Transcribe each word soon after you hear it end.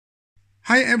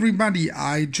Hi everybody,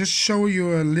 I just show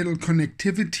you a little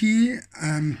connectivity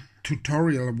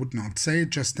tutorial, I would not say,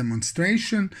 just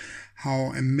demonstration,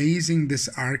 how amazing this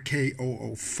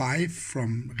RK-005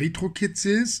 from Retrokits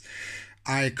is.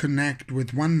 I connect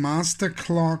with one master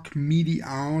clock MIDI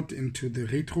out into the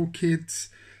Retrokits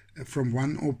from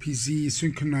one OPC,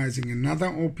 synchronizing another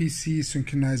OPC,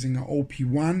 synchronizing an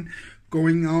OP1,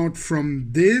 going out from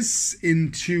this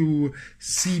into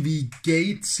CV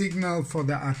gate signal for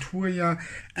the Arturia,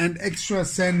 and extra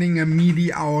sending a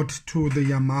MIDI out to the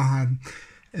Yamaha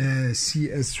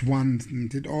CS1,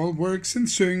 and it all works in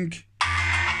sync.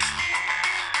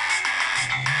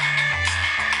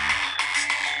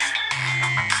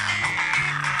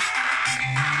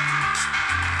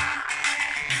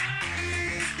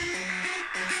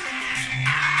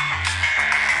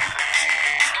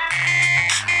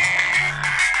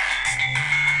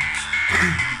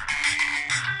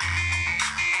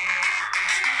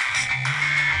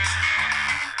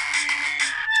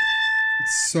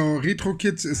 So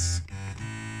Retrokits is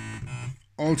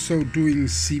also doing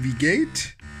CV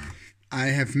gate. I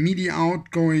have MIDI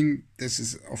out going. This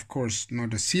is of course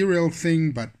not a serial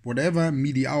thing, but whatever.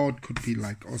 MIDI out could be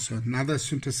like also another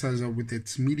synthesizer with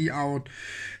its MIDI out,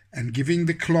 and giving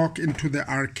the clock into the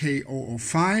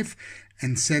RK-005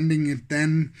 and sending it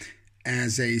then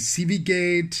as a CV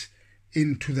gate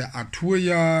into the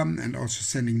Arturia, and also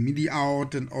sending MIDI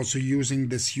out, and also using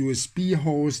this USB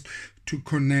host to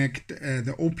connect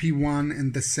the OP1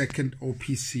 and the second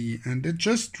OPC, and it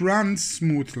just runs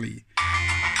smoothly.